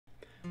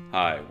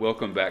Hi,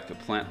 welcome back to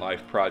Plant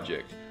Life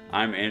Project.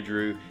 I'm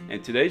Andrew,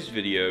 and today's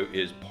video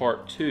is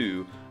part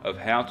 2 of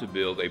how to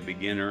build a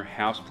beginner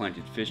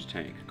house-planted fish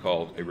tank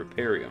called a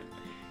Riparium.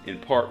 In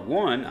part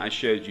 1, I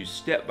showed you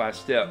step by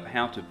step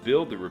how to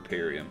build the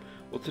Riparium.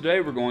 Well,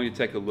 today we're going to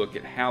take a look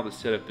at how the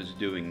setup is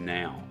doing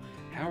now.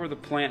 How are the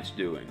plants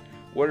doing?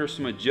 What are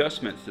some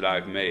adjustments that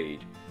I've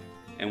made?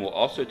 And we'll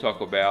also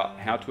talk about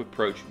how to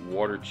approach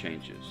water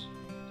changes.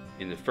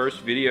 In the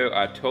first video,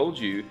 I told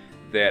you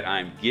that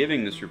I'm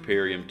giving this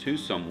Riparium to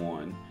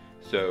someone,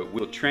 so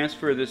we'll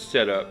transfer this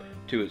setup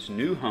to its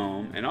new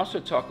home and also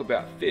talk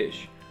about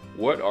fish.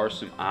 What are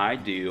some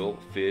ideal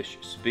fish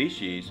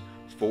species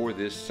for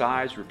this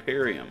size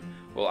Riparium?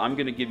 Well, I'm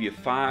going to give you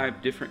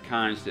 5 different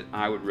kinds that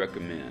I would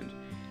recommend.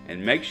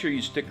 And make sure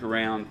you stick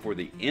around for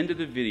the end of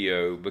the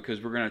video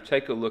because we're going to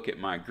take a look at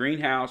my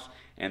greenhouse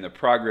and the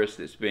progress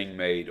that's being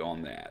made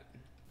on that.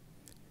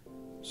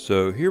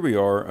 So here we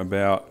are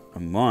about a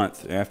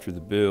month after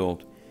the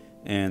build,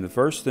 and the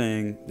first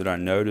thing that I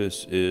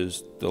notice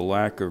is the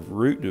lack of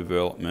root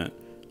development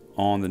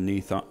on the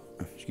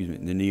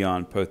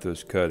neon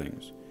pothos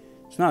cuttings.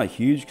 It's not a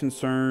huge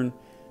concern.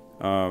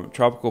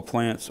 Tropical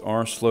plants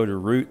are slow to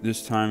root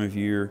this time of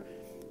year,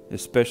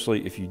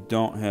 especially if you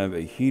don't have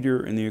a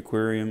heater in the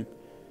aquarium.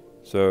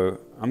 So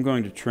I'm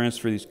going to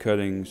transfer these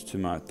cuttings to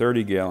my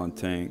 30-gallon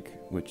tank,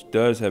 which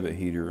does have a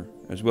heater,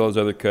 as well as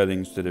other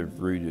cuttings that have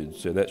rooted,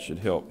 so that should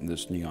help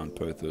this neon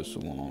pothos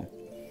along.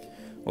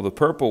 Well, the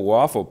purple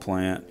waffle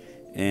plant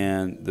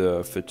and the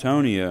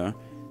Phytonia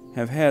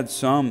have had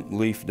some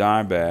leaf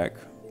dieback,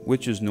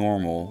 which is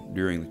normal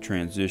during the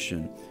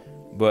transition,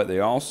 but they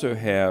also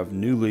have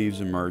new leaves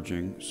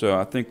emerging, so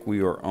I think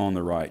we are on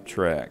the right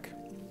track.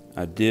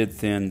 I did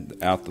thin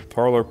out the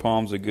parlor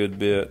palms a good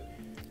bit,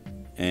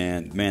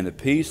 and man, the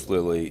peace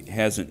lily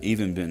hasn't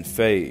even been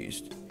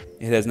phased.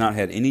 It has not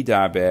had any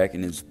dieback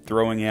and is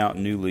throwing out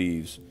new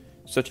leaves.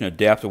 Such an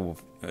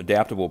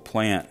adaptable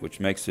plant, which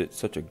makes it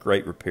such a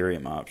great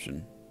Riparium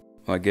option.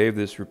 Well, I gave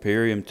this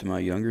Riparium to my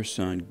younger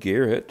son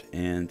Garrett,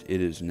 and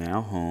it is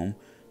now home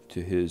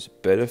to his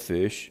betta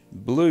fish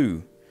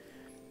Blue.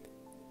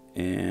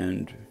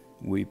 And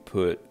we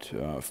put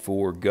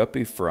 4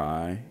 guppy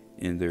fry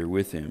in there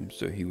with him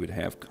so he would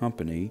have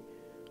company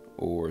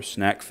or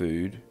snack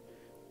food.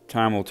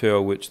 Time will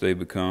tell which they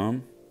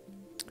become.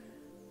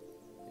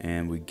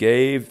 And we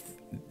gave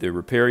the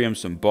Riparium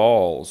some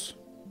balls.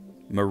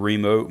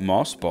 Marimo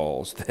moss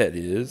balls, that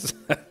is.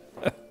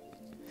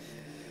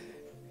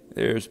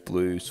 There's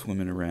Blue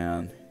swimming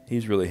around.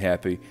 He's really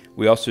happy.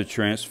 We also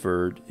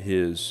transferred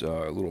his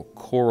little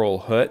coral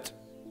hut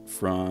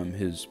from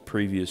his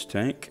previous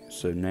tank,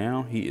 so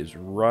now he is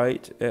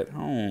right at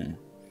home.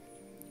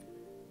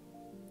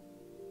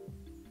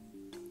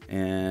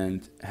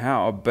 And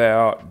how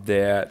about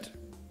that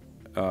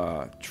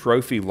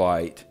trophy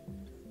light?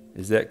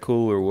 Is that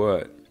cool or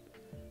what?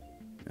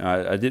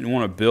 I didn't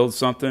want to build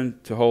something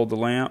to hold the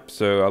lamp,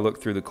 so I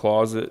looked through the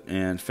closet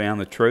and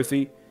found the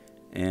trophy,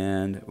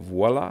 and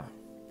voila.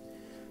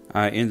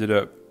 I ended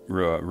up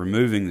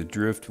removing the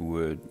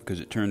driftwood because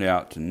it turned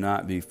out to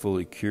not be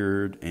fully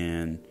cured,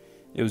 and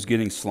it was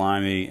getting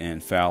slimy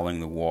and fouling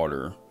the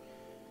water.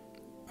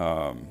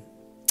 And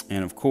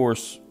of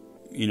course,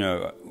 you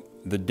know,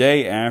 the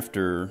day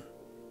after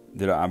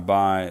that I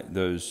buy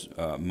those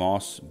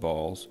moss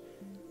balls,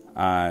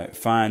 I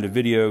find a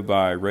video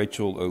by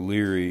Rachel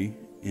O'Leary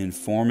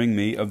informing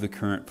me of the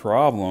current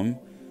problem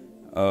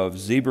of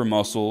zebra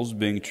mussels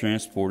being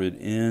transported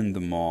in the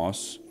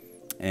moss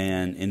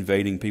and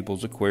invading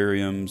people's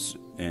aquariums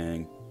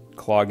and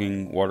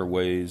clogging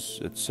waterways,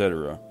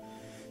 etc.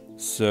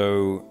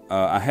 So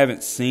I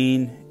haven't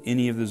seen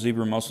any of the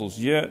zebra mussels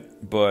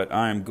yet, but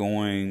I am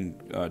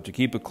going to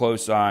keep a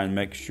close eye and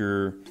make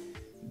sure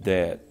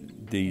that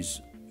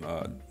these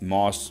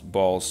moss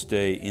balls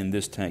stay in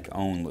this tank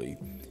only.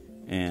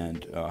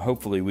 And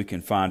hopefully we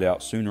can find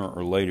out sooner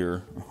or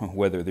later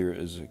whether there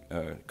is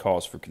a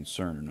cause for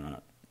concern or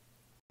not.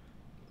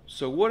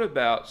 So what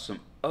about some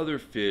other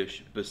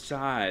fish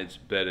besides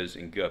bettas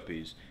and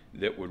guppies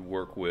that would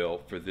work well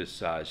for this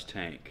size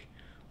tank?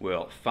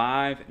 Well,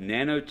 5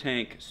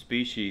 nanotank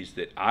species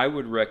that I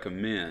would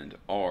recommend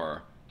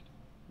are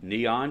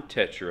neon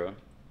tetra,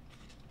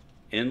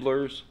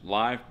 Endler's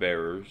live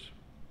bearers,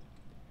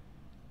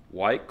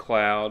 white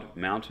cloud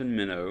mountain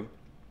minnow,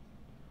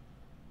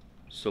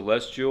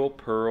 celestial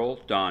pearl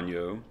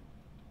danio,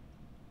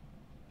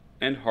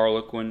 and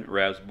harlequin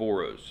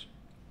rasboros.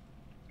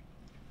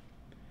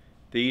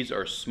 These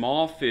are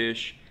small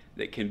fish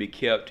that can be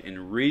kept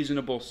in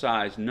reasonable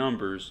size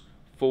numbers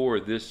for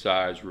this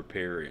size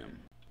Riparium.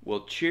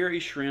 Well,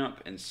 cherry shrimp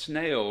and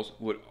snails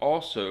would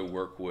also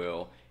work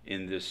well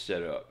in this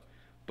setup,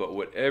 but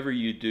whatever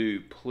you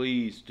do,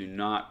 please do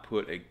not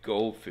put a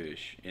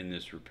goldfish in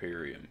this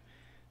Riparium.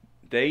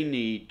 They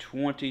need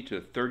 20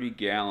 to 30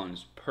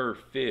 gallons per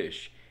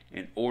fish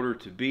in order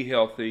to be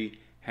healthy,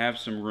 have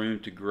some room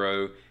to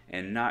grow,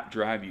 and not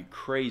drive you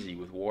crazy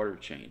with water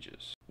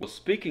changes. Well,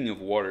 speaking of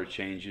water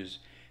changes,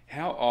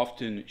 how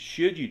often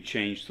should you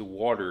change the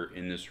water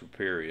in this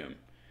Riparium?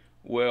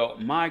 Well,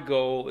 my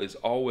goal is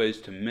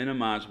always to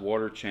minimize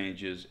water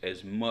changes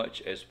as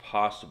much as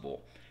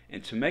possible.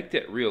 And to make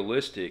that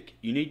realistic,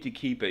 you need to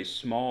keep a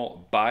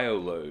small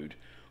bioload,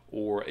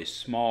 or a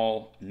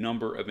small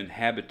number of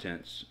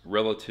inhabitants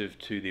relative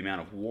to the amount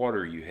of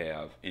water you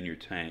have in your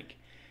tank.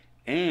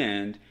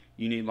 And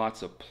you need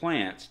lots of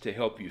plants to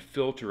help you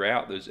filter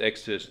out those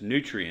excess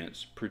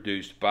nutrients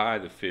produced by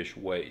the fish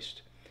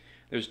waste.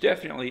 There's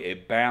definitely a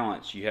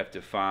balance you have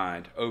to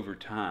find over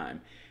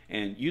time,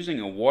 and using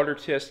a water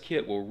test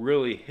kit will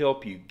really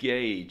help you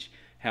gauge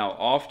how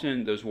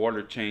often those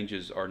water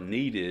changes are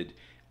needed,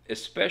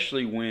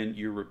 especially when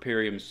your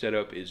riparium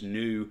setup is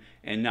new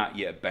and not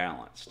yet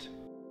balanced.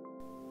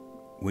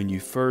 When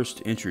you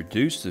first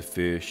introduce the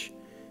fish,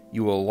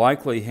 you will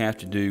likely have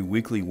to do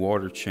weekly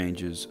water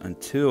changes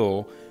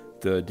until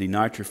the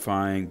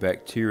denitrifying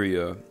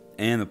bacteria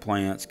and the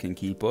plants can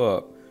keep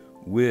up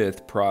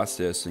with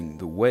processing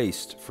the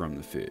waste from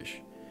the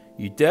fish.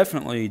 You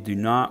definitely do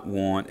not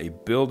want a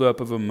buildup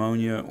of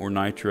ammonia or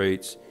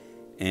nitrates,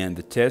 and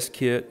the test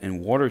kit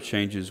and water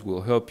changes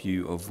will help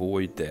you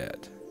avoid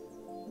that.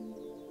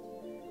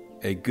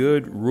 A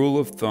good rule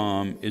of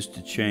thumb is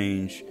to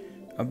change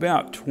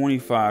about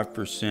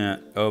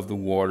 25% of the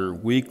water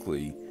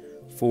weekly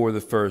for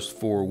the first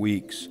 4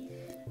 weeks,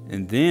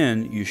 and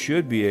then you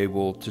should be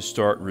able to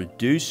start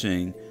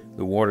reducing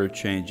the water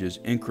changes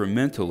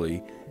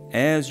incrementally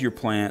as your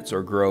plants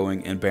are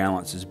growing and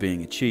balance is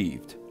being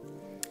achieved.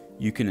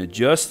 You can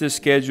adjust this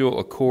schedule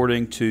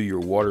according to your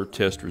water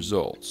test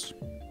results.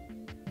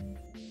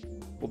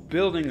 Well,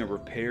 building a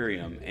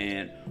riparium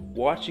and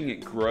watching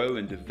it grow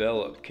and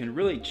develop can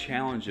really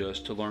challenge us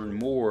to learn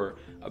more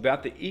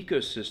about the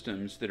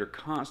ecosystems that are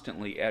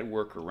constantly at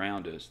work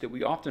around us that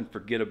we often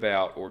forget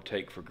about or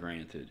take for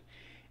granted.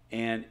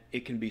 And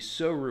it can be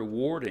so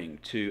rewarding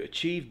to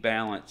achieve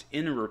balance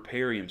in a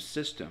riparium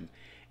system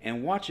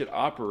and watch it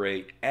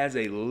operate as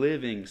a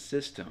living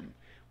system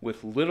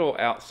with little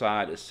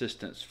outside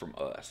assistance from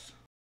us.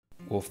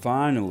 Well,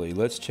 finally,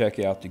 let's check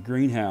out the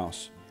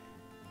greenhouse.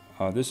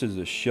 This is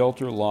a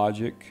Shelter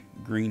Logic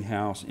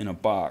greenhouse in a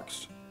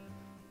box,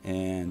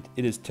 and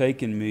it has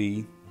taken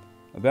me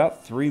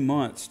about 3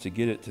 months to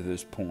get it to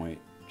this point,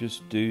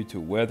 just due to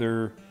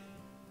weather,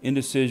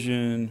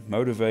 indecision,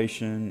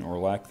 motivation, or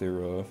lack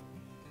thereof.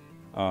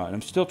 And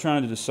I'm still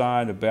trying to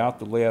decide about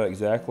the layout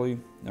exactly.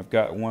 I've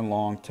got one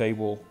long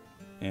table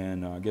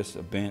and I guess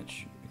a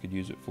bench I could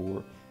use it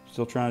for.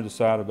 Still trying to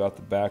decide about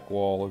the back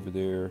wall over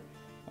there.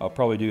 I'll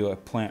probably do a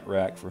plant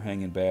rack for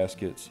hanging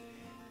baskets.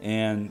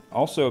 And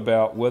also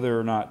about whether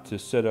or not to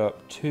set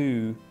up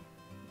 2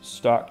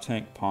 stock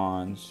tank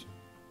ponds,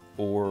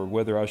 or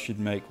whether I should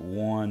make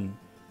one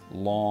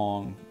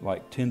long,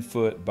 like 10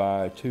 foot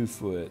by 2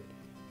 foot,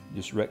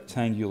 just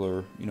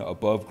rectangular,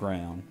 above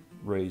ground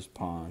raised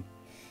pond.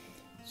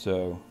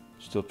 So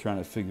still trying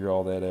to figure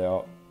all that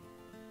out,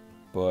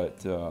 but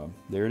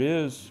there it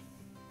is.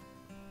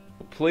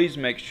 Please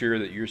make sure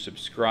that you're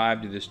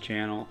subscribed to this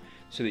channel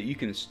so that you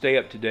can stay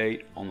up to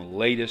date on the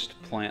latest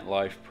plant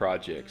life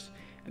projects.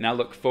 And I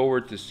look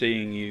forward to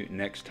seeing you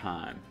next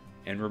time.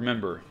 And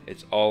remember,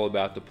 it's all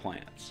about the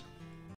plants.